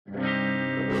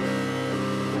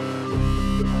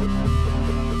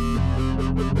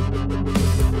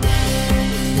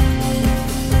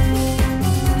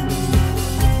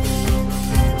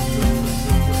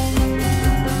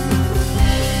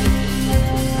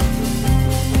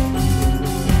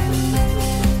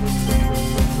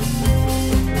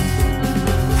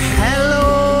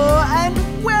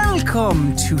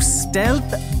Welcome to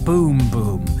Stealth Boom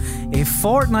Boom, a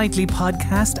fortnightly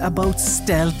podcast about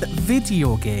stealth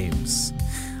video games.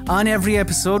 On every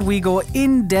episode, we go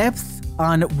in depth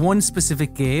on one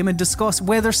specific game and discuss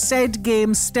whether said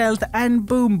game's stealth and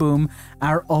boom boom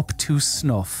are up to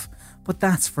snuff. But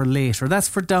that's for later, that's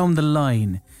for down the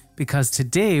line, because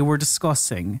today we're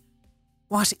discussing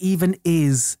what even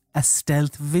is a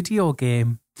stealth video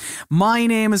game. My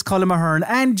name is Colin Mahern,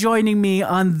 and joining me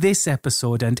on this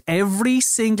episode and every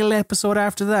single episode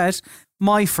after that,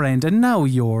 my friend and now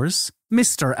yours,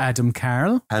 Mr. Adam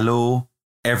Carroll. Hello,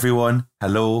 everyone.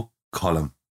 Hello,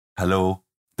 Colin. Hello,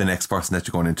 the next person that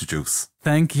you're going to introduce.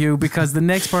 Thank you, because the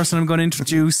next person I'm going to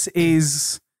introduce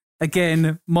is,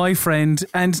 again, my friend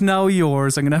and now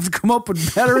yours. I'm going to have to come up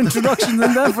with better introduction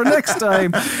than that for next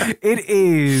time. It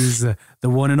is the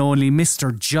one and only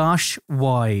Mr. Josh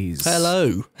Wise.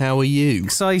 Hello, how are you?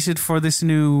 Excited for this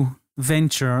new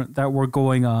venture that we're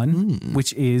going on,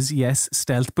 which is, yes,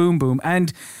 Stealth Boom Boom.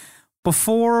 And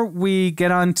before we get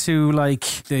on to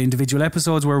like the individual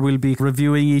episodes where we'll be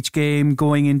reviewing each game,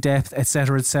 going in depth,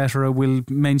 etc., we'll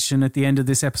mention at the end of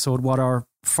this episode what our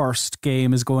first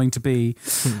game is going to be.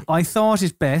 I thought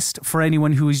it best for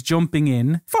anyone who is jumping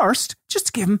in first, just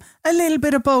to give them a little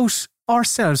bit about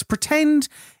ourselves. Pretend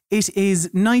it is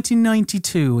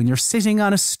 1992 and you're sitting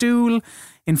on a stool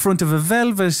in front of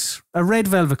a red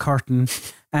velvet curtain,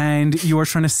 and you are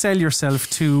trying to sell yourself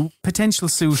to potential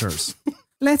suitors.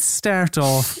 Let's start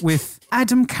off with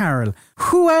Adam Carroll.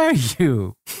 Who are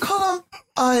you? Colin,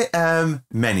 I am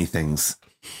many things.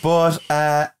 But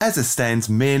as it stands,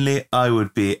 mainly I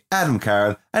would be Adam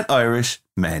Carroll, an Irish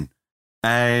man.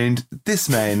 And this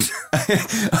man,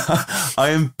 I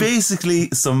am basically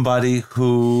somebody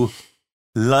who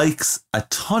likes a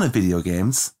ton of video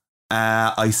games.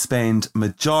 I spend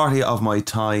majority of my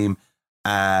time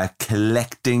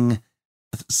collecting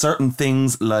certain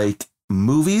things like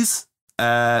movies,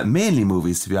 mainly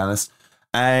movies to be honest.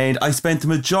 And I spent the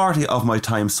majority of my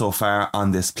time so far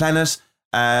on this planet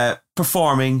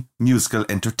performing musical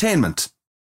entertainment.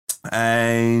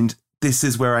 And this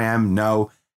is where I am now,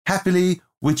 happily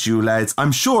with you lads.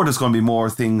 I'm sure there's going to be more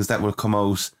things that will come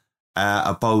out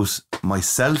about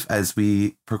myself as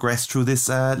we progress through this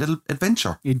little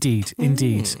adventure. Indeed.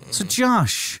 So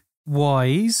Josh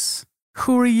Wise,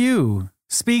 who are you?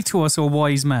 Speak to us, O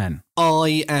wise man.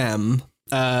 I am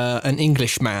an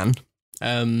English man.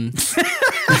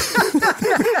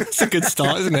 It's a good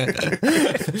start, isn't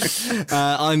it?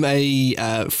 I'm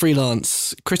a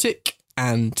freelance critic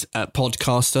and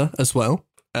podcaster as well.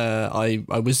 I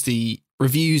was the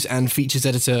reviews and features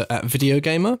editor at Video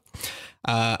Gamer,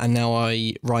 and now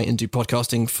I write and do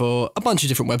podcasting for a bunch of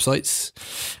different websites.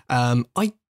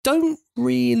 I don't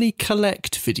really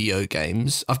collect video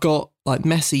games. I've got like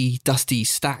messy, dusty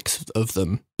stacks of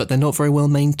them, but they're not very well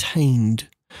maintained.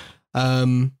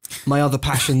 My other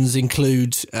passions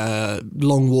include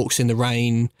long walks in the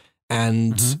rain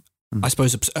and I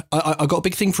suppose I got a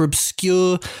big thing for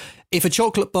obscure. If a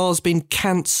chocolate bar's been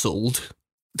cancelled,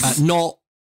 not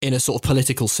in a sort of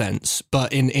political sense,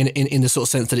 but in the sort of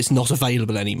sense that it's not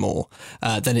available anymore,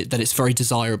 then it's very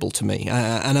desirable to me.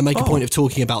 And I make a point of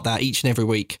talking about that each and every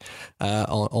week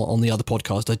on the other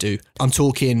podcast I do. I'm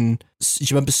talking, do you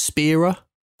remember Spira?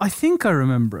 I think I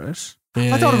remember it.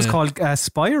 Yeah, I thought it was called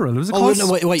Spiral. Was it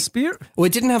called wait. Spira? Well,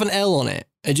 it didn't have an L on it.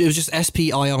 It was just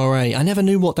Spira. I never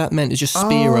knew what that meant. It's just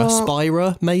Spira.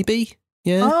 Spira, maybe?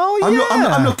 Yeah. Oh, yeah.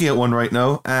 I'm looking at one right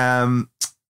now.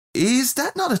 Is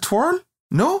that not a twirl?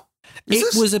 No?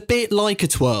 It was a bit like a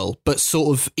twirl, but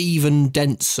sort of even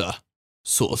denser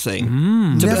sort of thing.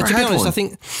 To be honest, I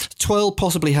think twirl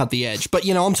possibly had the edge. But,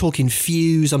 I'm talking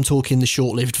Fuse. I'm talking the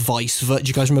short-lived Vice Versa. Do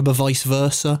you guys remember Vice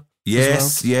Versa?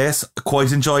 Yes, yes.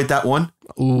 Quite enjoyed that one.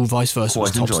 Ooh, Vice Versa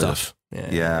was top stuff.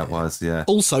 Yeah, it was, yeah.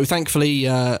 Also, thankfully,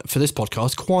 for this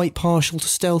podcast, quite partial to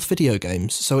stealth video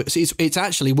games. So it's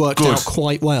actually worked out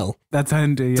quite well. That's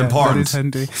handy. It's important.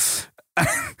 That is handy.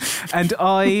 And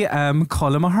I am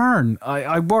Colin Mahern.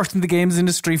 I worked in the games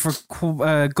industry for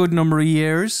a good number of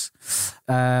years.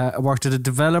 I worked at a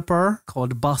developer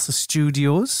called Bossa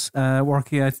Studios,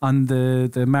 working on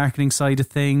the marketing side of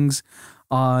things.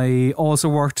 I also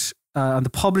worked on the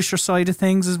publisher side of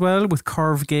things as well with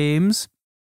Curve Games.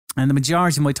 And the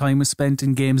majority of my time was spent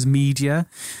in games media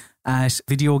at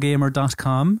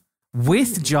videogamer.com,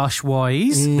 with Josh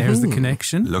Wise. There's the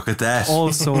connection. Look at that.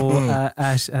 Also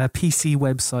at a PC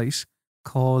website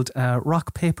called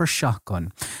Rock Paper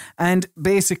Shotgun. And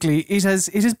basically it has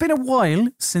been a while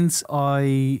since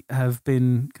I have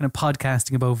been kind of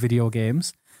podcasting about video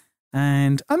games.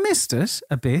 And I missed it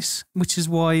a bit, which is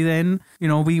why then,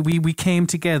 we came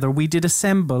together. We did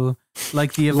assemble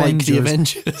like the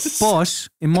Avengers. But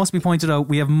it must be pointed out,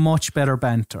 we have much better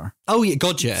banter. Oh, yeah,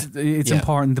 God, yeah. It's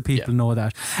important that people know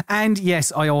that. And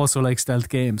yes, I also like stealth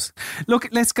games. Look,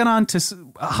 let's get on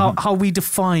to how we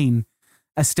define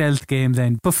a stealth game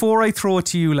then. Before I throw it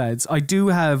to you, lads, I do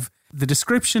have the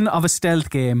description of a stealth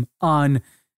game on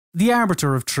the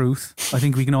arbiter of truth, I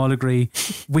think we can all agree,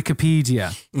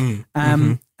 Wikipedia.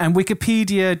 And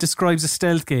Wikipedia describes a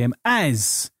stealth game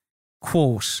as,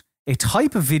 quote, a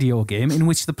type of video game in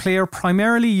which the player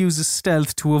primarily uses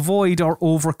stealth to avoid or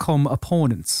overcome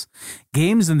opponents.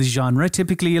 Games in the genre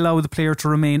typically allow the player to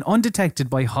remain undetected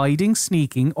by hiding,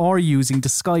 sneaking, or using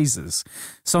disguises.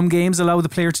 Some games allow the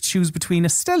player to choose between a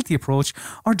stealthy approach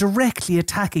or directly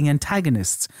attacking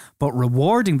antagonists, but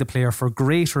rewarding the player for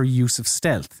greater use of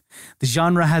stealth. The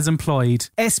genre has employed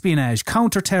espionage,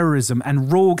 counter-terrorism,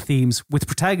 and rogue themes with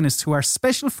protagonists who are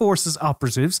special forces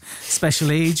operatives,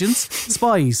 special agents,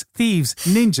 spies, thieves,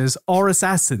 ninjas, or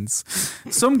assassins.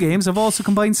 Some games have also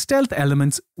combined stealth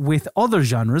elements with other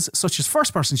genres, such as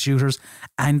first-person shooters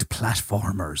and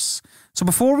platformers. So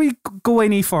before we go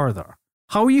any further,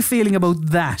 how are you feeling about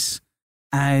that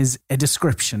as a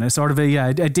description, a sort of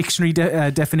a dictionary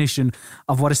definition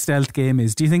of what a stealth game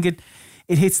is? Do you think it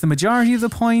hits the majority of the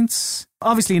points?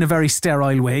 Obviously in a very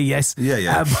sterile way, yes.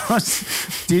 Yeah. But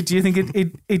do you think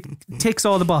it ticks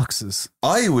all the boxes?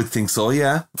 I would think so,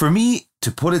 yeah. For me, to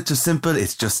put it just simple,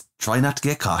 it's just try not to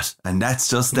get caught. And that's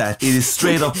just that. It is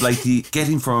straight up like the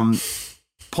getting from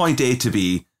point A to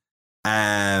B.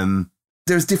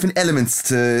 There's different elements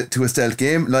to a stealth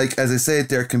game. Like, as I said,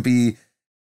 there can be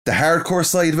the hardcore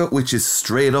side of it, which is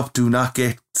straight up, do not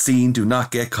get seen, do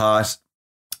not get caught.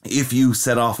 If you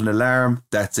set off an alarm,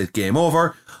 that's it, game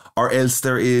over. Or else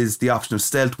there is the option of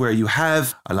stealth where you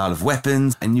have a lot of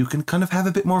weapons and you can kind of have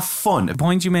a bit more fun. The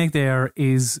point you make there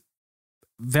is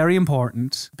very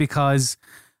important because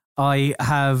I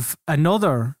have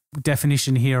another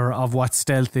definition here of what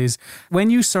stealth is. When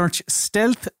you search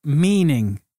stealth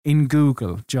meaning in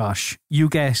Google, Josh, you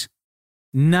get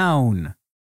noun,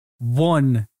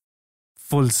 one,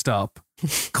 full stop,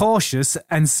 cautious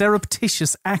and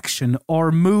surreptitious action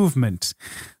or movement,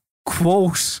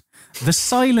 quote, the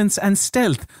silence and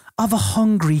stealth of a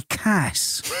hungry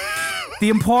cat. The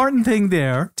important thing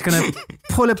there, to kind of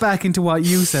pull it back into what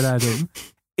you said, Adam,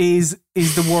 is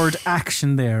the word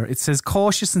action there. It says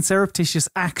cautious and surreptitious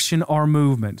action or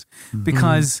movement,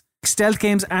 because stealth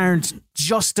games aren't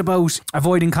just about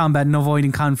avoiding combat and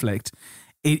avoiding conflict.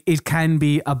 It can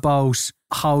be about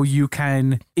how you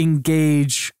can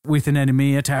engage with an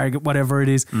enemy, a target, whatever it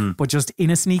is, but just in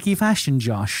a sneaky fashion,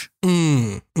 Josh.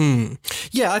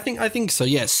 Yeah, I think so.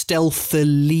 Yeah,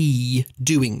 stealthily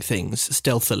doing things,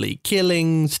 stealthily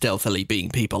killing, stealthily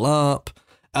beating people up.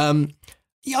 Yeah,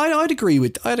 I'd agree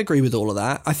with all of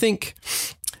that. I think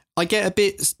I get a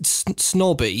bit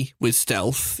snobby with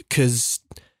stealth because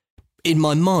in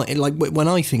my mind, like when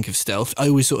I think of stealth, I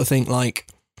always sort of think like,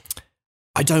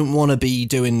 I don't want to be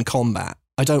doing combat.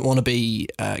 I don't want to be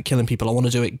killing people. I want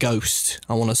to do it ghost.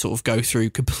 I want to sort of go through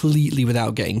completely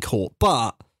without getting caught.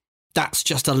 But that's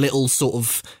just a little sort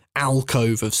of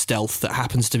alcove of stealth that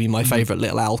happens to be my favourite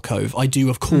little alcove. I do,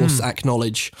 of course,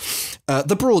 acknowledge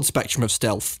the broad spectrum of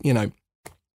stealth,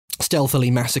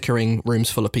 stealthily massacring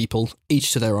rooms full of people,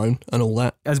 each to their own and all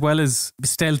that. As well as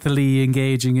stealthily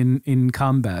engaging in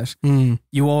combat,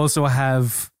 you also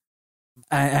have...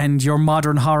 and your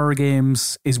modern horror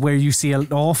games is where you see an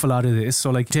awful lot of this.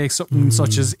 So like take something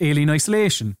such as Alien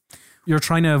Isolation. You're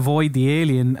trying to avoid the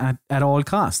alien at all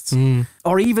costs.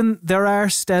 Or even there are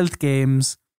stealth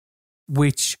games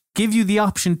which give you the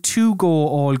option to go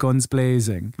all guns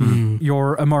blazing.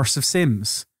 Your immersive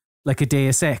sims, like a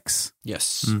Deus Ex.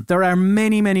 Yes. There are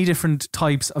many, many different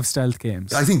types of stealth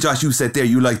games. I think, Josh, you said there,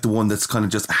 you like the one that's kind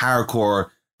of just hardcore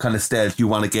kind of stealth. You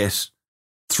want to get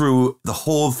through the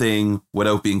whole thing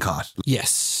without being caught.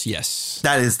 Yes.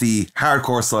 That is the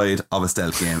hardcore side of a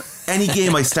stealth game. Any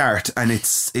game I start and it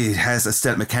has a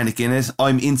stealth mechanic in it,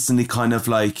 I'm instantly kind of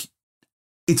like,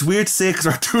 it's weird to say because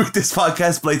we're doing this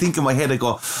podcast, but I think in my head I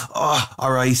go, oh,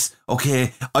 all right,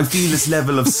 okay, I feel this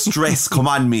level of stress come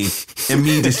on me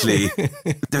immediately.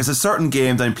 There's a certain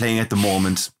game that I'm playing at the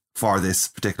moment for this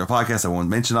particular podcast, I won't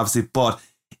mention obviously, but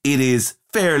it is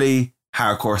fairly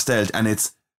hardcore stealth and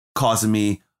it's causing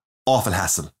me awful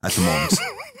hassle at the moment.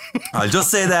 I'll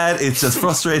just say that it's just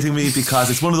frustrating me because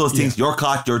it's one of those things. You're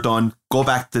caught, you're done. Go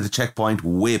back to the checkpoint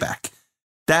way back.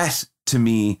 That to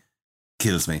me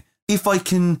kills me. If I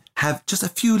can have just a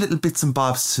few little bits and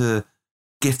bobs to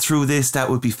get through this, that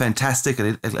would be fantastic.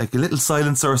 Like a little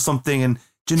silencer or something. And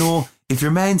do you know, if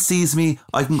your man sees me,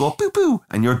 I can go boo boo,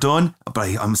 and you're done.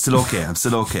 But I'm still okay. I'm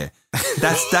still okay.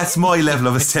 That's my level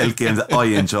of a stealth game that I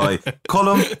enjoy.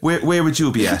 Colm, where would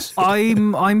you be at?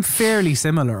 I'm fairly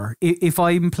similar. If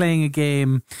I'm playing a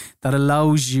game that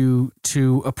allows you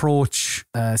to approach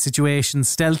situations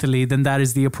stealthily, then that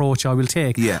is the approach I will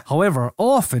take. Yeah. However,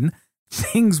 often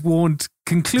things won't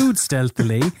conclude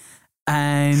stealthily.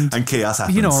 And chaos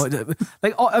happens. You know,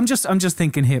 like I'm just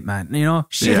thinking Hitman. You know,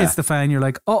 shit hits the fan. You're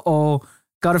like,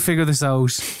 got to figure this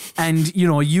out, and you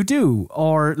know you do.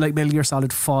 Or like Metal Gear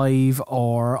Solid 5,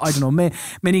 or I don't know,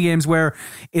 many games where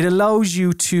it allows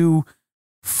you to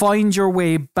find your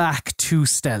way back to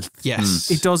stealth.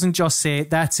 Yes, it doesn't just say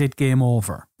that's it, game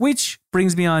over. Which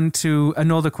brings me on to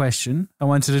another question I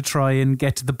wanted to try and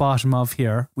get to the bottom of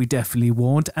here. We definitely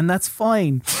won't, and that's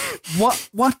fine.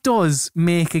 What does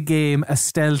make a game a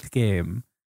stealth game,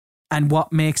 and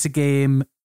what makes a game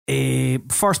a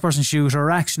first-person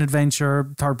shooter, action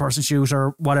adventure, third-person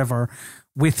shooter, whatever,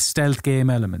 with stealth game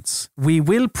elements? We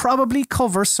will probably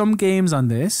cover some games on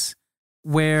this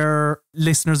where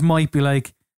listeners might be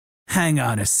like, hang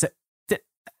on a sec,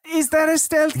 is that a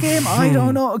stealth game? I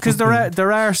don't know, because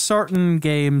there are certain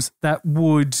games that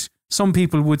some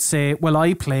people would say, well,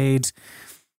 I played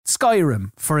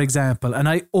Skyrim, for example, and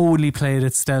I only played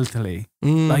it stealthily.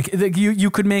 Like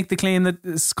you could make the claim that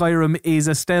Skyrim is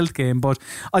a stealth game, but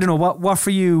I don't know what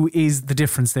for you is the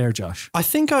difference there, Josh. I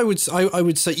think I would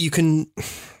say you can,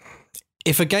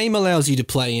 if a game allows you to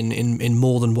play in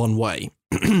more than one way,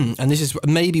 and this is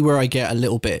maybe where I get a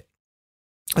little bit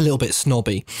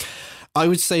snobby. I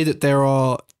would say that there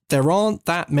aren't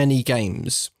that many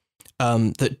games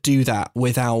that do that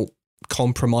without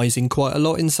compromising quite a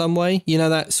lot in some way. You know,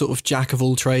 that sort of jack of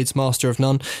all trades, master of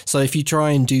none. So if you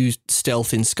try and do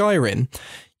stealth in Skyrim,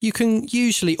 you can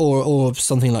usually, or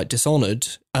something like Dishonored,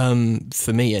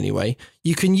 for me anyway,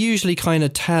 you can usually kind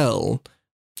of tell,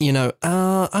 you know,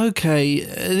 okay,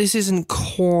 this isn't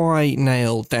quite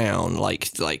nailed down.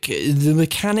 Like the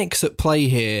mechanics at play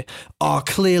here are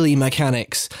clearly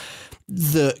mechanics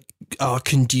that are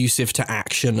conducive to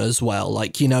action as well.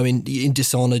 Like, you know, in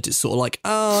Dishonored, it's sort of like,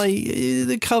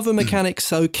 the cover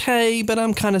mechanic's okay, but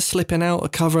I'm kind of slipping out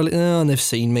of cover, and they've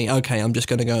seen me. Okay, I'm just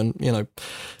going to go and, you know,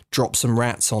 drop some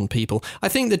rats on people. I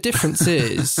think the difference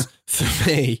is, for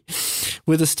me,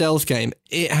 with a stealth game,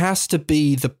 it has to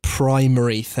be the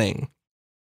primary thing.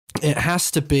 It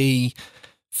has to be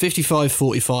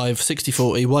 55-45,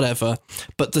 60-40, whatever.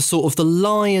 But the sort of the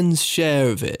lion's share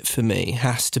of it, for me,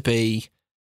 has to be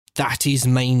that is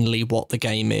mainly what the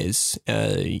game is.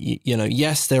 You know,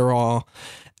 yes, there are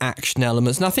action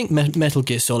elements, and I think Metal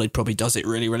Gear Solid probably does it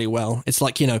really, really well. It's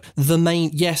like, you know,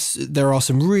 yes, there are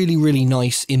some really, really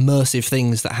nice immersive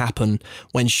things that happen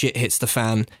when shit hits the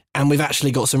fan, and we've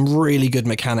actually got some really good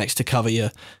mechanics to cover you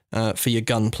for your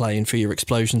gunplay and for your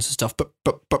explosions and stuff.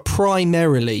 But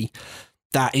primarily,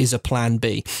 that is a plan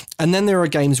B. And then there are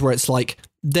games where it's like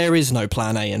there is no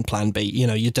plan A and plan B. You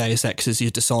know, your Deus Exes,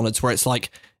 your Dishonoreds, where it's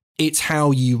like it's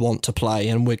how you want to play,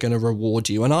 and we're going to reward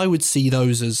you. And I would see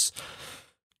those as,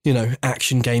 you know,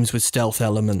 action games with stealth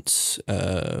elements.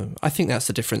 I think that's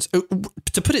the difference.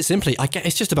 To put it simply, I get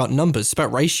it's just about numbers. It's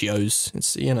about ratios.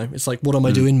 It's, you know, it's like, what am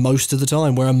I doing most of the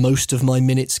time? Where are most of my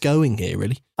minutes going here,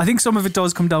 really? I think some of it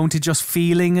does come down to just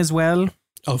feeling as well.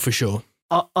 Oh, for sure.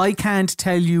 I can't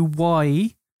tell you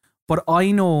why, but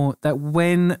I know that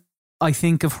when I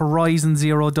think of Horizon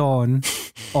Zero Dawn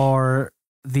or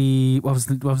what was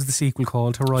the sequel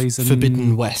called? Horizon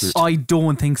Forbidden West. I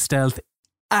don't think stealth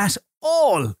at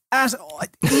all,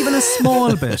 even a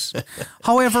small bit.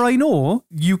 However, I know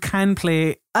you can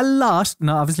play a lot,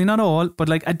 obviously not all, but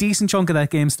like a decent chunk of that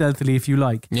game stealthily if you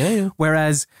like. Yeah.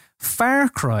 Whereas Far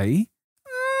Cry,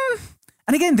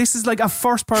 and again, this is like a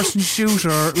first-person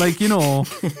shooter, like, you know,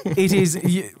 it is.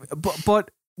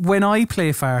 But when I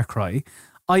play Far Cry,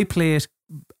 I play it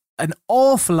an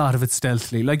awful lot of it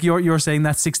stealthily. Like you're saying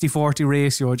that 60-40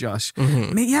 ratio, Josh.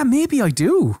 Mm-hmm. Yeah, maybe I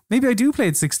do. Maybe I do play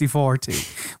it 60-40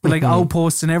 with like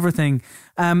outposts and everything.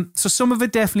 So some of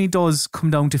it definitely does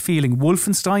come down to feeling.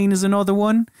 Wolfenstein is another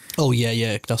one. Oh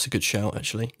yeah, that's a good shout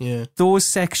actually. Yeah, those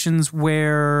sections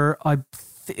where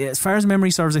as far as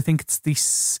memory serves, I think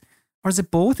it's or is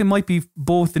it both? It might be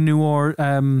both the New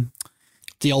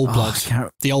The Old Blood.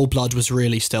 The Old Blood was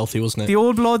really stealthy, wasn't it? The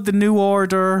Old Blood, the New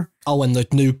Order. Oh, and the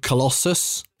new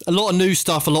Colossus. A lot of new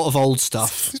stuff, a lot of old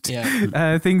stuff.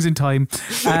 Yeah. Things in time.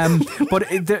 But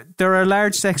there are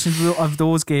large sections of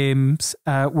those games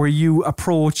where you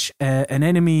approach an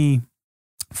enemy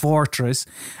fortress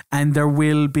and there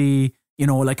will be, you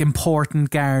know, like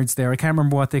important guards there. I can't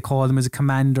remember what they call them, as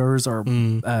commanders or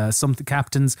something,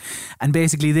 captains. And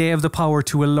basically they have the power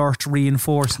to alert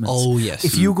reinforcements. Oh, yes.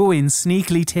 If you go in,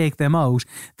 sneakily take them out,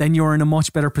 then you're in a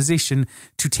much better position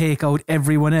to take out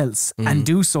everyone else and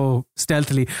do so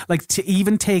stealthily. Like, to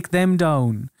even take them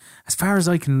down, as far as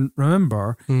I can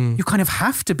remember, you kind of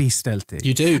have to be stealthy.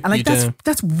 You do. And like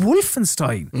that's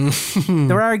Wolfenstein.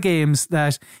 There are games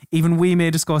that even we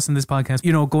may discuss in this podcast,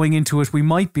 you know, going into it, we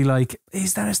might be like,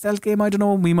 is that a stealth game? I don't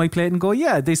know. We might play it and go,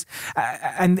 yeah, this.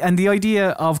 And the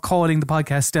idea of calling the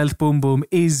podcast Stealth Boom Boom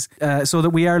is so that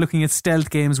we are looking at stealth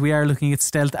games, we are looking at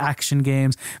stealth action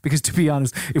games, because to be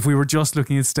honest, if we were just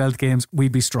looking at stealth games,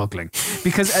 we'd be struggling.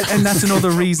 Because, and that's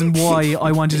another reason why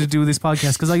I wanted to do this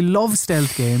podcast, because I love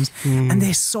stealth games and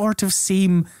they sort of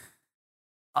seem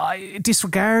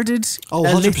disregarded a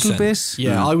 100%. little bit.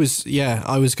 Yeah,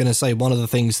 I was going to say, one of the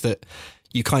things that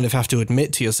you kind of have to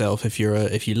admit to yourself if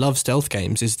you love stealth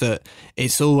games is that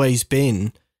it's always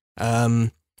been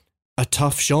a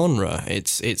tough genre.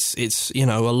 It's you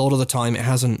know, a lot of the time it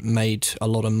hasn't made a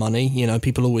lot of money. You know,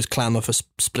 people always clamour for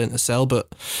Splinter Cell,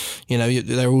 but you know,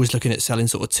 they're always looking at selling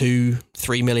sort of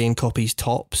 2-3 million copies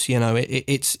tops. You know,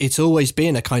 it's always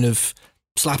been a kind of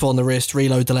slap on the wrist,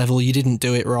 reload the level, you didn't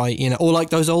do it right, you know, or like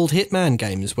those old Hitman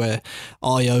games where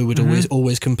IO would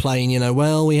always complain, you know,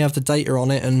 well, we have the data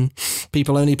on it and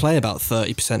people only play about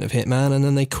 30% of Hitman and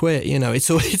then they quit. You know,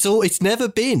 it's never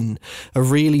been a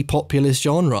really populous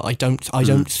genre. I don't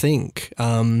think.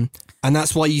 And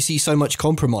that's why you see so much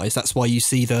compromise. That's why you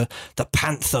see the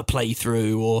Panther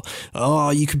playthrough,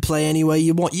 or you can play any way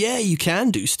you want. Yeah, you can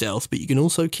do stealth, but you can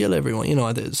also kill everyone. You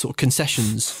know, the sort of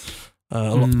concessions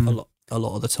a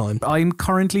lot of the time. I'm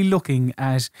currently looking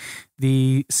at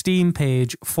the Steam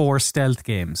page for stealth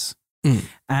games.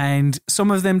 And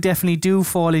some of them definitely do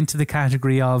fall into the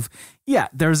category of, yeah,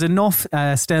 there's enough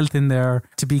stealth in there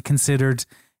to be considered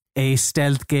a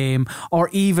stealth game, or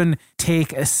even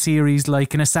take a series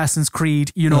like an Assassin's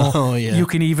Creed, you know, you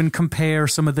can even compare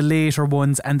some of the later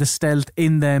ones and the stealth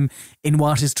in them in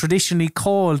what is traditionally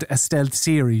called a stealth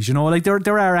series, you know, like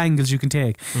there are angles you can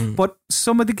take. But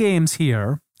some of the games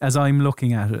here, as I'm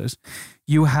looking at it,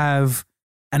 you have,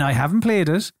 and I haven't played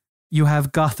it, you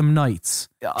have Gotham Knights.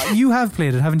 You have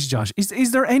played it, haven't you, Josh?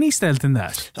 Is there any stealth in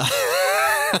that?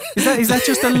 Is that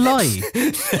just a lie?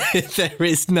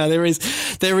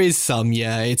 There is some.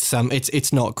 Yeah,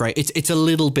 it's not great. It's a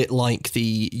little bit like do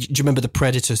you remember the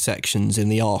Predator sections in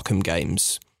the Arkham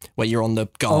games, where you're on the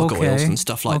gargoyles and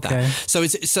stuff like that. So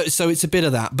it's a bit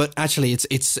of that, but actually it's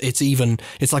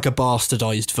like a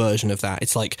bastardized version of that.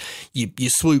 It's like you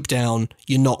swoop down,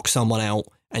 you knock someone out,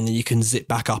 and then you can zip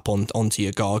back up onto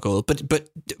your gargoyle. But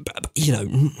you know,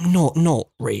 not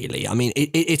really. I mean,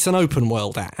 it's an open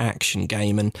world action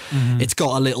game, and it's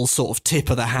got a little sort of tip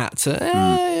of the hat to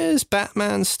it's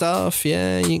Batman stuff.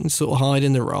 Yeah, you can sort of hide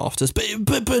in the rafters,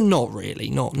 but not really.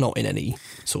 Not in any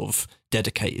sort of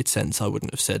dedicated sense, I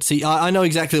wouldn't have said. See, I know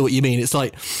exactly what you mean. It's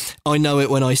like, I know it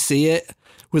when I see it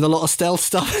with a lot of stealth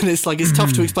stuff, and it's like, it's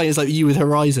tough to explain. It's like you with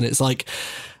Horizon. It's like,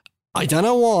 I don't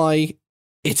know why,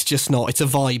 it's just not. It's a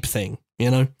vibe thing,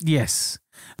 you know? Yes.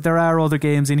 There are other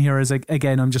games in here, as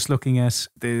again, I'm just looking at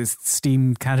the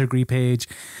Steam category page.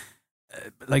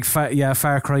 Like,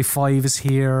 Far Cry 5 is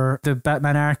here. The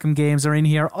Batman Arkham games are in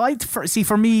here.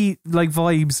 For me, like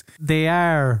vibes, they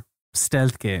are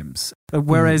stealth games,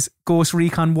 whereas Ghost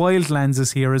Recon Wildlands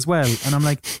is here as well, and I'm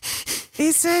like,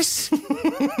 is it?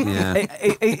 Yeah,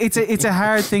 it's a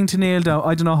hard thing to nail down.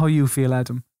 I don't know how you feel,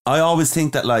 Adam. I always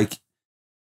think that like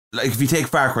if you take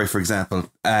Far Cry for example,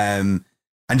 and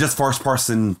just first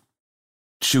person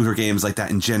shooter games like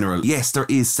that in general, yes, there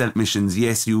is stealth missions.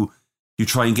 Yes, you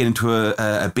try and get into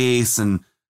a base and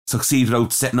succeed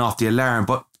without setting off the alarm,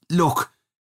 but look,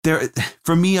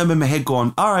 for me, I'm in my head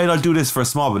going, all right, I'll do this for a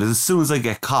small bit. As soon as I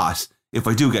get caught, if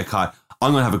I do get caught,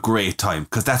 I'm going to have a great time,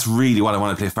 because that's really what I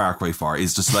want to play Far Cry for,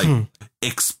 is just like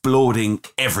exploding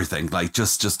everything, like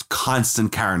just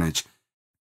constant carnage.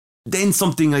 Then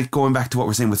something like going back to what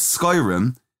we're saying with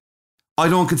Skyrim, I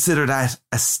don't consider that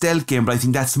a stealth game, but I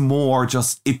think that's more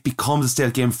just, it becomes a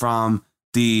stealth game from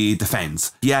the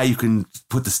fans. Yeah, you can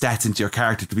put the stats into your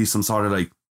character to be some sort of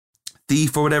like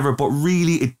thief or whatever, but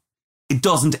really it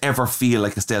doesn't ever feel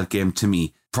like a stealth game to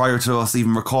me. Prior to us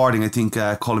even recording, I think,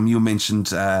 Colm, you mentioned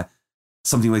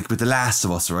something like with The Last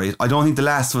of Us, right? I don't think The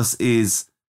Last of Us is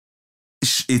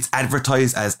it's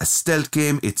advertised as a stealth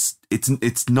game. It's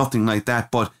nothing like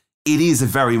that, but it is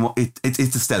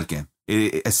it's a stealth game.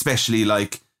 Especially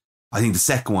like, I think the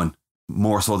second one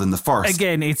more so than the first.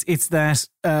 Again, it's that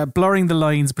blurring the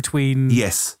lines between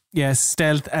yes,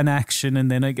 stealth and action,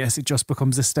 and then I guess it just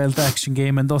becomes a stealth action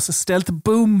game and thus a stealth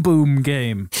boom boom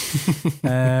game,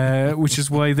 which is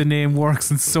why the name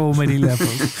works on so many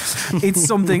levels. It's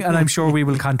something, and I'm sure we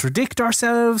will contradict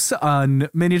ourselves on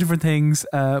many different things,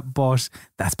 but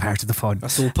that's part of the fun.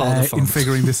 That's all part of the fun in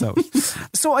figuring this out.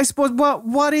 So I suppose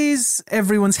what is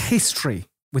everyone's history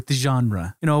with the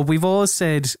genre? You know, we've all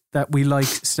said that we like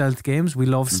stealth games, we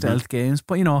love stealth games,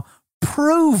 but, you know,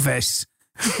 prove it.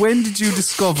 When did you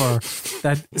discover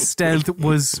that stealth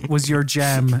was your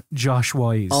jam, Josh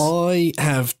Wise? I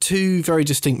have two very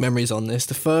distinct memories on this.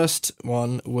 The first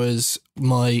one was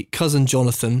my cousin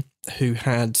Jonathan, who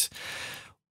had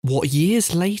what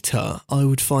years later I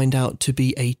would find out to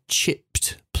be a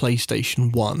chipped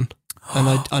PlayStation 1.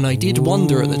 And I did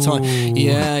wonder at the time.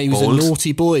 Yeah, he was Bold. a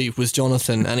naughty boy, was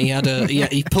Jonathan, and he had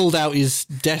he pulled out his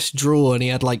desk drawer and he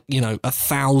had like, you know,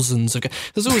 thousands of. I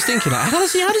was always thinking, like, how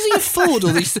does he afford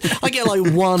all these? I get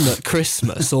like one at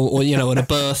Christmas or you know, on a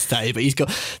birthday, but he's got.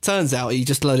 Turns out he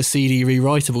just a load of CD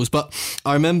rewritables. But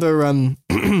I remember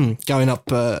going up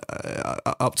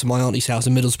to my auntie's house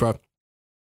in Middlesbrough.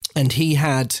 And he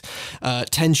had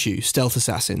Tenchu Stealth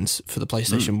Assassins for the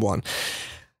PlayStation 1.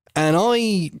 And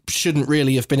I shouldn't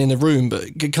really have been in the room, but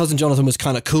cousin Jonathan was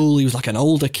kind of cool. He was like an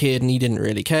older kid and he didn't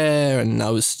really care. And I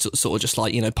was sort of just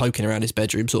like, you know, poking around his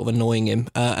bedroom, sort of annoying him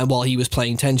and while he was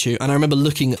playing Tenchu. And I remember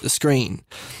looking at the screen.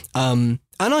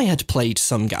 And I had played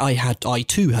some. I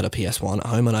too had a PS1 at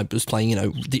home, and I was playing, you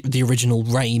know, the original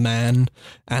Rayman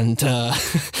and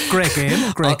great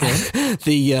game.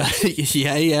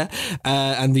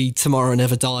 And the Tomorrow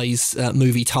Never Dies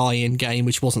movie tie-in game,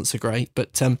 which wasn't so great.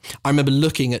 But I remember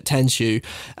looking at Tenchu,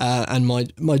 and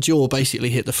my jaw basically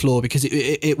hit the floor because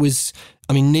it was.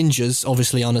 I mean, ninjas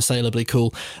obviously unassailably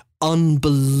cool.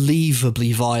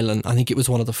 Unbelievably violent. I think it was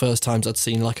one of the first times I'd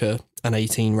seen like an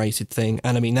 18 rated thing,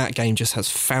 and I mean that game just has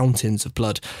fountains of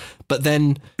blood. But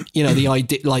then, you know, the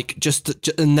idea, like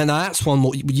and then that's one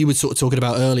what you were sort of talking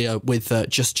about earlier with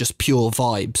just pure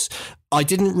vibes. I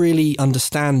didn't really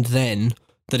understand then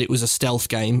that it was a stealth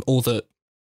game or that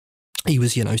he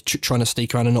was, you know, trying to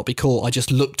sneak around and not be caught. I just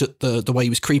looked at the way he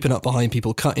was creeping up behind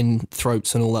people, cutting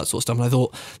throats and all that sort of stuff, and I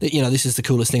thought that, you know, this is the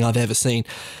coolest thing I've ever seen.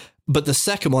 But the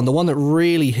second one, the one that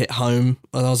really hit home,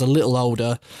 and I was a little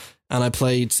older, and I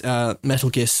played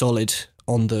Metal Gear Solid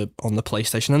on the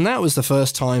PlayStation, and that was the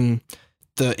first time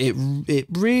that it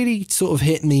really sort of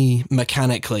hit me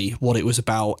mechanically what it was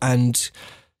about. And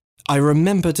I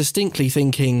remember distinctly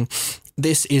thinking,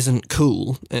 this isn't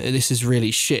cool. This is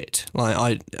really shit.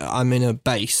 Like I'm in a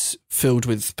base filled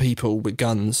with people with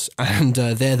guns, and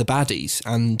they're the baddies,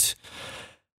 and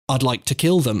I'd like to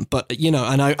kill them. But, you know,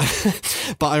 and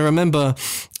but I remember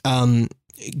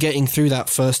getting through that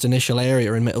first initial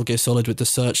area in Metal Gear Solid with the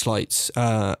searchlights,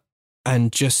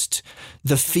 and just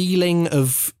the feeling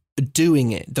of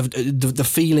doing it, the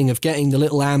feeling of getting the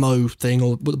little ammo thing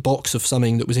or the box of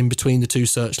something that was in between the two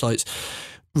searchlights,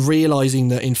 realizing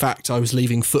that in fact I was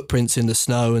leaving footprints in the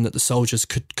snow and that the soldiers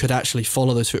could actually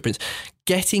follow those footprints,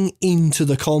 getting into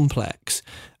the complex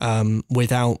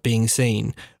without being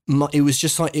seen. It was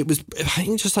just like, I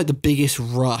think just like the biggest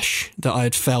rush that I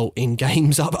had felt in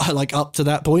games up to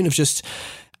that point of just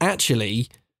actually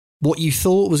what you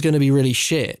thought was going to be really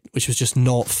shit, which was just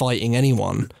not fighting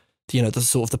anyone, you know, the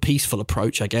sort of the peaceful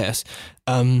approach, I guess,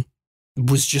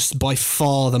 was just by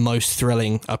far the most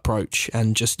thrilling approach,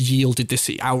 and just yielded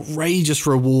this outrageous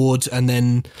reward. And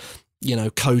then, you know,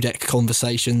 codec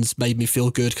conversations made me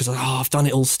feel good because I've done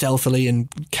it all stealthily, and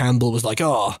Campbell was like,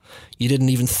 oh, you didn't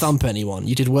even thump anyone,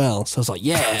 you did well. So I was like,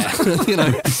 yeah. You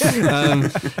know,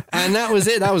 and that was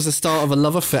it. That was the start of a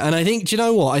love affair. And I think, do you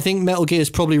know what, I think Metal Gear is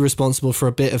probably responsible for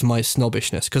a bit of my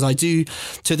snobbishness, because I do,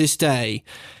 to this day,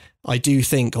 I do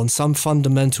think on some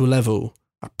fundamental level,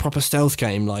 a proper stealth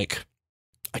game, like,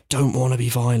 I don't want to be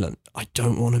violent.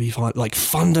 Like,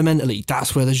 fundamentally,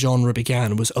 that's where the genre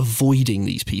began, was avoiding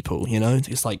these people, you know?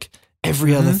 It's like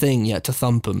every other thing, to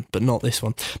thump them, but not this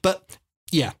one. But,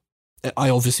 yeah, I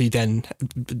obviously then,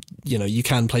 you know, you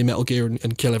can play Metal Gear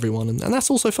and kill everyone, and that's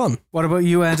also fun. What about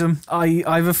you, Adam? I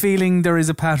have a feeling there is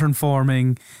a pattern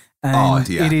forming, and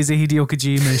it is a Hideo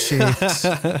Kojima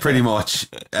shit. Pretty much.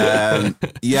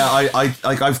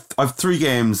 I've three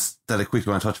games that I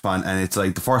quickly want to touch upon, and it's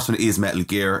like the first one is Metal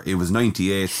Gear. It was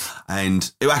 98,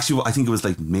 and it actually, I think it was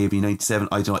like maybe 97.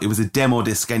 I don't know. It was a demo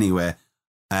disc anyway,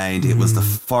 and it was the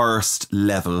first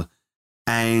level.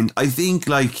 And I think,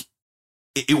 like,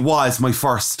 it was my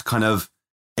first kind of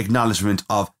acknowledgement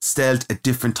of stealth, a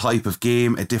different type of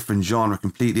game, a different genre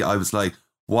completely. I was like,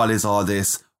 what is all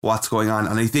this? What's going on?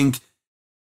 And I think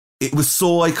it was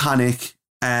so iconic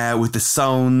with the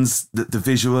sounds, the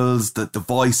visuals, the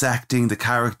voice acting, the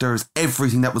characters,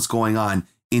 everything that was going on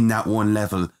in that one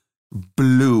level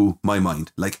blew my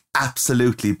mind. Like,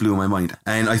 absolutely blew my mind.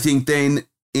 And I think then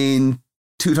in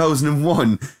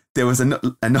 2001, there was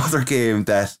another game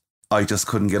that I just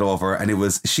couldn't get over, and it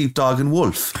was Sheepdog and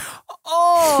Wolf.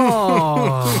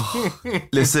 Oh!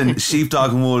 Listen,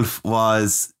 Sheepdog and Wolf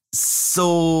was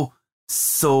so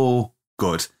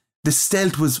good. The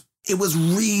stealth was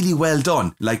really well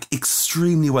done, like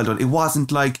extremely well done. It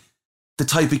wasn't like the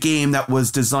type of game that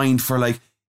was designed for like,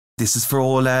 this is for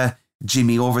all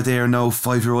Jimmy over there now,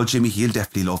 5-year-old Jimmy, he'll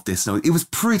definitely love this now. It was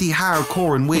pretty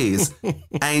hardcore in ways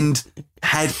and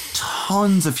had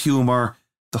tons of humour.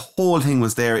 The whole thing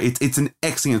was there. It's an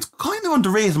excellent, it's kind of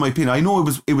underrated in my opinion. I know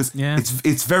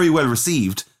it's very well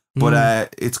received,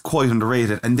 but it's quite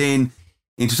underrated. And then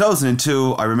in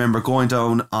 2002, I remember going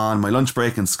down on my lunch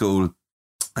break in school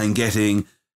and getting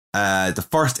the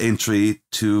first entry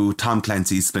to Tom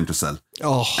Clancy's Splinter Cell.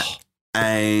 Oh.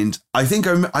 And I think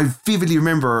I vividly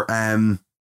remember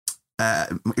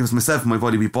it was myself and my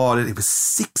buddy, we bought it. It was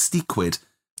 60 quid,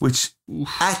 which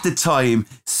at the time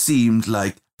seemed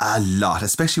like a lot,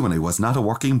 especially when I was not a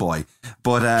working boy.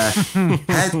 But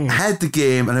had the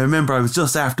game, and I remember I was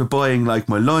just after buying like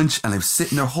my lunch, and I was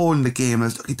sitting there holding the game, and I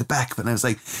was looking at the back of it, and I was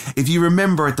like, if you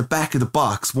remember at the back of the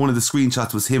box, one of the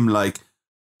screenshots was him like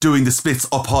doing the splits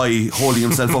up high, holding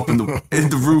himself up in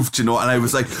the roof, you know, and I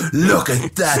was like, look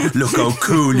at that, look how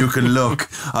cool you can look.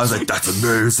 I was like, that's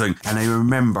amazing. And I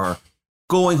remember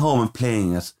going home and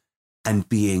playing it and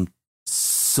being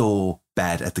so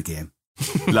bad at the game.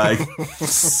 Like,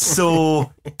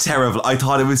 so terrible. I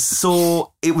thought it was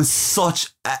such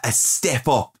a step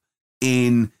up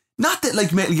in, not that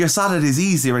like Metal Gear Solid is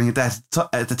easy or anything like that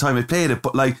at the time I played it,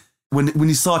 but like when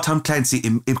you saw Tom Clancy,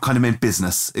 it kind of meant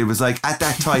business. It was like, at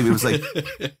that time, it was like,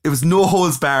 it was no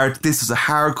holds barred. This was a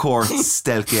hardcore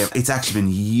stealth game. It's actually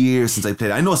been years since I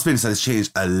played it. I know Splinter Cell has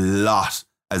changed a lot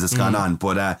as it's gone on,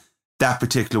 but that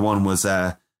particular one was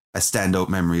a standout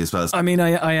memory as well. I mean,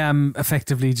 I am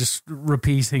effectively just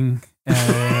repeating, or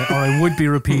I would be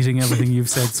repeating everything you've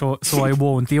said, so I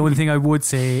won't. The only thing I would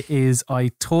say is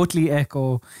I totally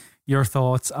echo your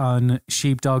thoughts on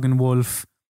Sheepdog and Wolf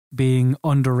being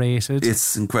underrated.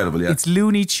 It's incredible, yeah. It's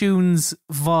Looney Tunes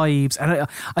vibes. And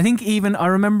I think even I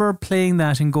remember playing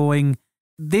that and going,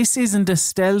 this isn't a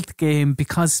stealth game,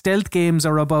 because stealth games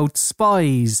are about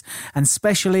spies and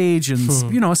special agents,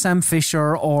 you know, Sam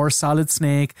Fisher or Solid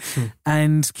Snake,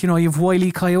 and, you know, you have Wile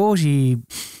E. Coyote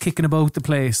kicking about the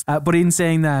place. But in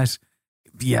saying that,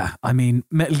 yeah, I mean,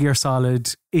 Metal Gear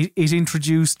Solid, it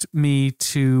introduced me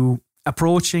to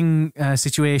approaching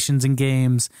situations in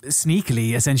games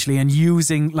sneakily, essentially, and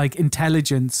using like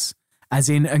intelligence, as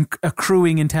in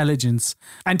accruing intelligence,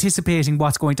 anticipating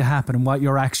what's going to happen and what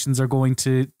your actions are going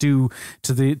to do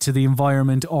to the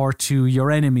environment or to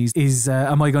your enemies. Is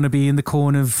am I going to be in the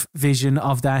cone of vision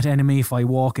of that enemy if I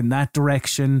walk in that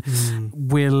direction?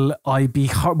 Will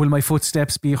my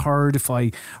footsteps be heard if I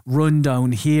run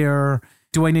down here?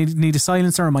 Do I need a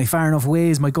silencer? Am I far enough away?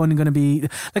 Is my gun going to be...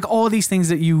 Like, all these things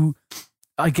that you,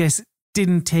 I guess,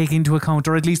 didn't take into account,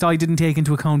 or at least I didn't take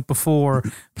into account before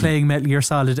playing Metal Gear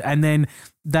Solid. And then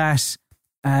that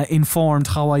informed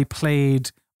how I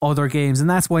played other games. And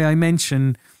that's why I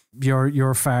mention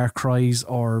your Far Cries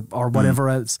or whatever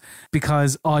else,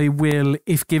 because I will,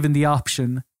 if given the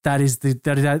option, that is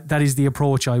the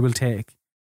approach I will take.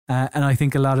 And I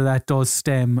think a lot of that does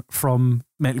stem from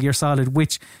Metal Gear Solid,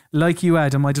 which, like you,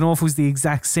 Adam, I don't know if it was the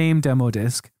exact same demo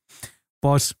disc,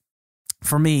 but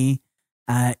for me,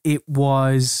 it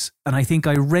was, and I think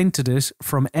I rented it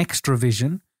from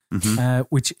Extravision,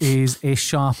 which is a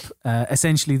shop,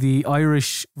 essentially the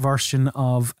Irish version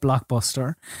of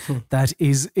Blockbuster, that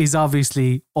is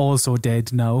obviously also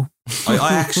dead now.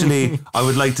 I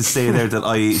would like to say there that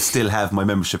I still have my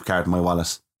membership card in my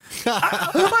wallet. I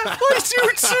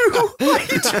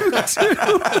do too.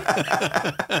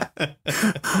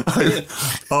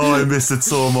 I miss it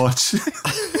so much.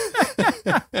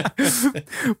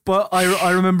 But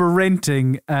I remember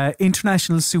renting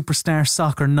International Superstar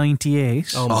Soccer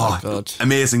 98. Oh my God.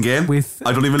 Amazing game.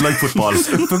 I don't even like football.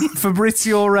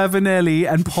 Fabrizio Ravanelli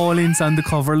and Paul Ince on the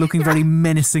cover, looking very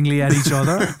menacingly at each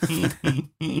other.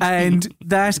 And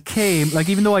that came, like,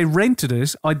 even though I rented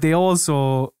it, they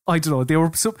also, I don't know, they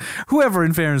were, whoever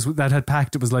in fairness that had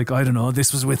packed it was like, I don't know,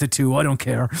 this was with it too, I don't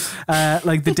care.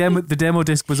 Like the demo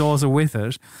disc was also with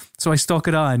it. So I stuck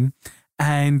it on.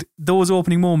 And those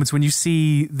opening moments when you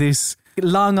see this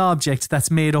long object that's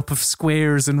made up of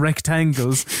squares and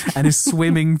rectangles and is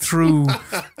swimming through,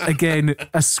 again,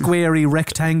 a squarey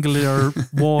rectangular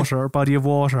body of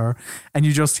water, and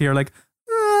you just hear like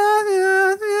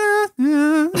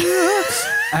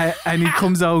and it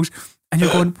comes out and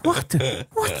you're going,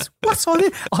 what's all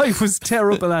this? I was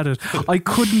terrible at it. I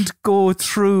couldn't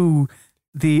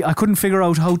figure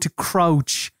out how to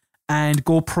crouch and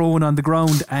go prone on the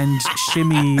ground and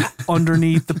shimmy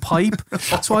underneath the pipe.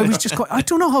 So I was just going, I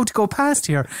don't know how to go past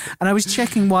here. And I was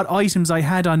checking what items I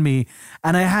had on me,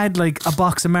 and I had like a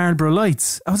box of Marlboro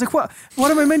Lights. I was like, what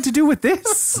am I meant to do with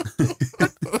this?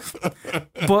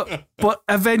 but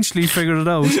eventually figured it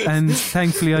out, and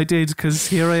thankfully I did, because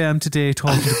here I am today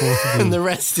talking to both of you. And the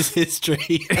rest is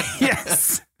history.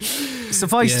 Yes.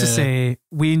 Suffice to say,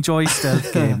 we enjoy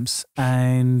stealth games,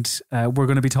 and we're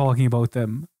going to be talking about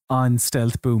them on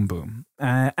Stealth Boom Boom.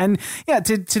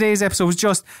 Today's episode was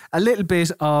just a little bit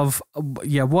of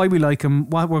why we like them,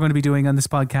 what we're going to be doing on this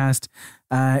podcast.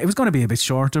 It was going to be a bit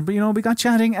shorter, but we got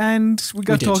chatting and we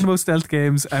got talking about stealth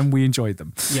games, and we enjoyed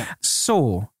them. Yeah.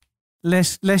 So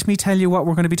let me tell you what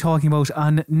we're going to be talking about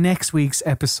on next week's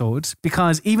episode,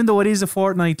 because even though it is a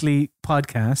fortnightly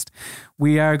podcast,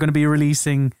 we are going to be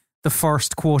releasing the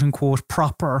first quote unquote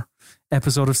proper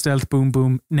episode of Stealth Boom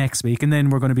Boom next week, and then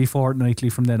we're going to be fortnightly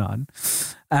from then on.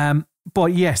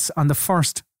 But yes, on the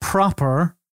first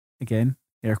proper, again,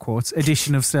 air quotes,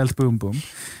 edition of Stealth Boom Boom,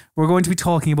 we're going to be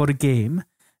talking about a game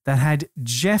that had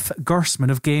Jeff Gersman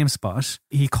of GameSpot.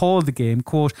 He called the game,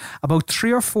 quote, about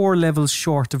 3 or 4 levels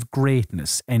short of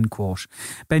greatness, end quote.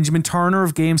 Benjamin Turner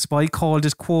of GameSpy called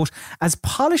it, quote, as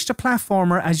polished a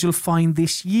platformer as you'll find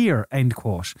this year, end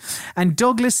quote. And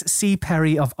Douglas C.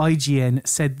 Perry of IGN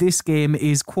said this game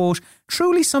is, quote,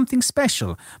 truly something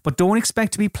special, but don't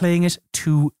expect to be playing it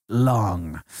too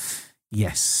long.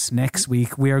 Yes, next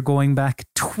week we are going back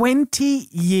 20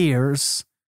 years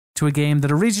to a game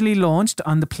that originally launched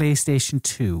on the PlayStation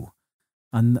 2.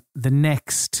 On the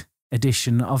next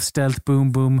edition of Stealth Boom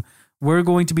Boom, we're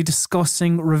going to be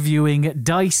discussing, reviewing,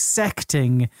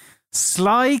 dissecting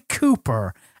Sly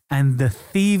Cooper and the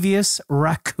Thievius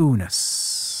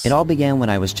Raccoonus. It all began when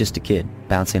I was just a kid,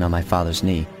 bouncing on my father's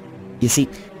knee. You see,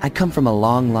 I come from a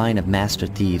long line of master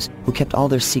thieves who kept all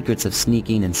their secrets of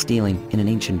sneaking and stealing in an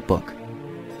ancient book.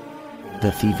 The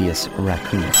Thievius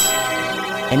Raccoonus.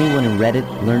 Anyone who read it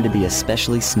learned to be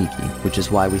especially sneaky, which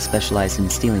is why we specialize in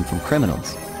stealing from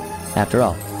criminals. After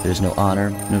all, there's no honor,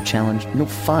 no challenge, no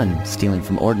fun stealing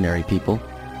from ordinary people.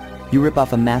 You rip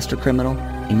off a master criminal,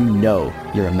 and you know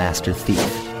you're a master thief.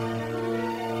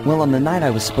 Well, on the night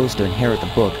I was supposed to inherit the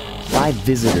book, 5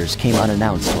 visitors came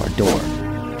unannounced to our door.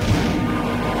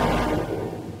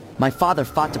 My father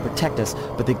fought to protect us,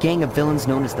 but the gang of villains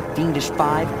known as the Fiendish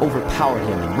Five overpowered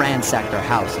him and ransacked our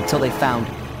house until they found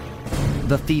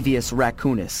the Thievius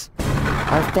Raccoonus.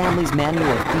 Our family's manual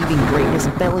of thieving greatness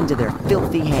fell into their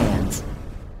filthy hands.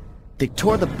 They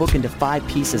tore the book into 5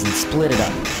 pieces and split it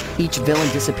up, each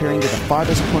villain disappearing to the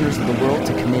farthest corners of the world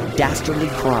to commit dastardly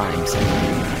crimes.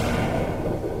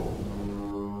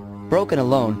 Broken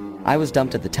alone, I was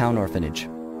dumped at the town orphanage.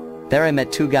 There I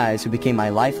met 2 guys who became my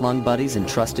lifelong buddies and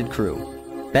trusted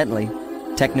crew. Bentley,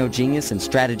 techno genius and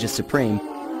strategist supreme,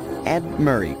 and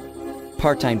Murray,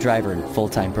 part-time driver and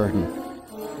full-time burden.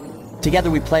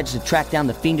 Together we pledged to track down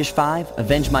the Fiendish Five,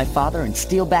 avenge my father, and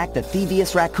steal back the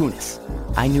Thievius Raccoonus.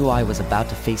 I knew I was about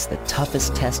to face the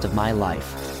toughest test of my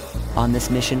life. On this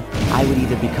mission, I would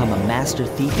either become a master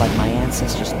thief like my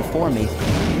ancestors before me,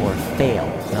 or fail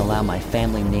and allow my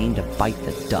family name to bite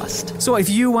the dust. So if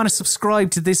you want to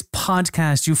subscribe to this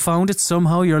podcast, you found it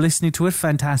somehow, you're listening to it,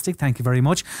 fantastic, thank you very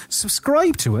much.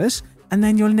 Subscribe to it, and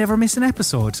then you'll never miss an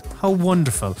episode. How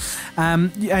wonderful.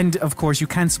 And of course, you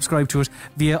can subscribe to it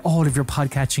via all of your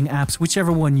podcatching apps,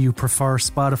 whichever one you prefer.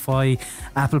 Spotify,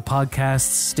 Apple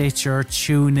Podcasts, Stitcher,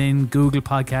 TuneIn, Google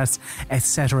Podcasts,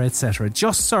 etc., etc.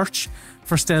 Just search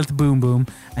for Stealth Boom Boom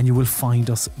and you will find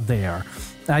us there.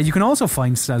 You can also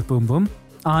find Stealth Boom Boom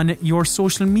on your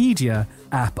social media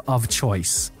app of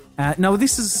choice. Now,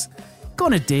 this is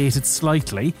going to date it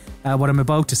slightly, what I'm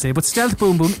about to say, but Stealth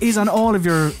Boom Boom is on all of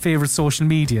your favourite social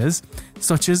medias,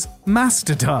 such as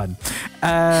Mastodon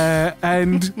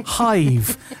and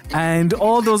Hive and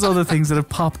all those other things that have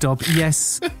popped up.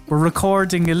 Yes, we're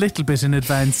recording a little bit in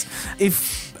advance.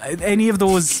 If any of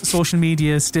those social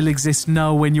media still exist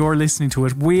now when you're listening to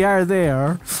it, we are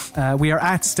there. We are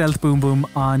at Stealth Boom Boom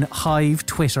on Hive,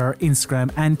 Twitter,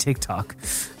 Instagram and TikTok.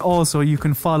 Also, you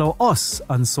can follow us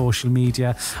on social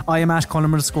media. I am at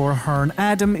Colm_Hearn.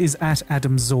 Adam is at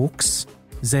Adam Zoax,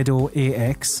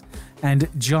 Zoax. and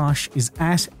Josh is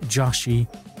at Joshy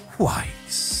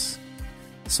Wise.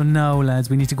 So now, lads,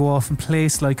 we need to go off and play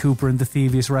Sly Cooper and the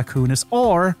Thievius Raccoonus,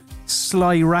 or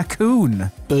Sly Raccoon,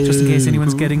 just in case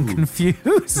anyone's getting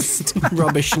confused.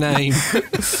 Rubbish name.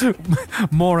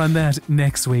 More on that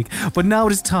next week. But now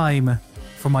it is time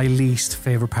for my least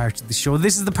favourite part of the show.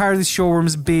 This is the part of the show where we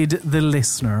must bid the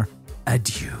listener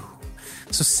adieu.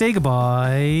 So say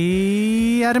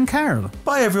goodbye, Adam Carroll.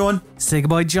 Bye, everyone. Say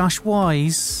goodbye, Josh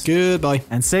Wise. Goodbye.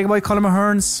 And say goodbye, Colin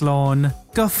Mahern, Sloan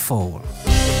Guffowl.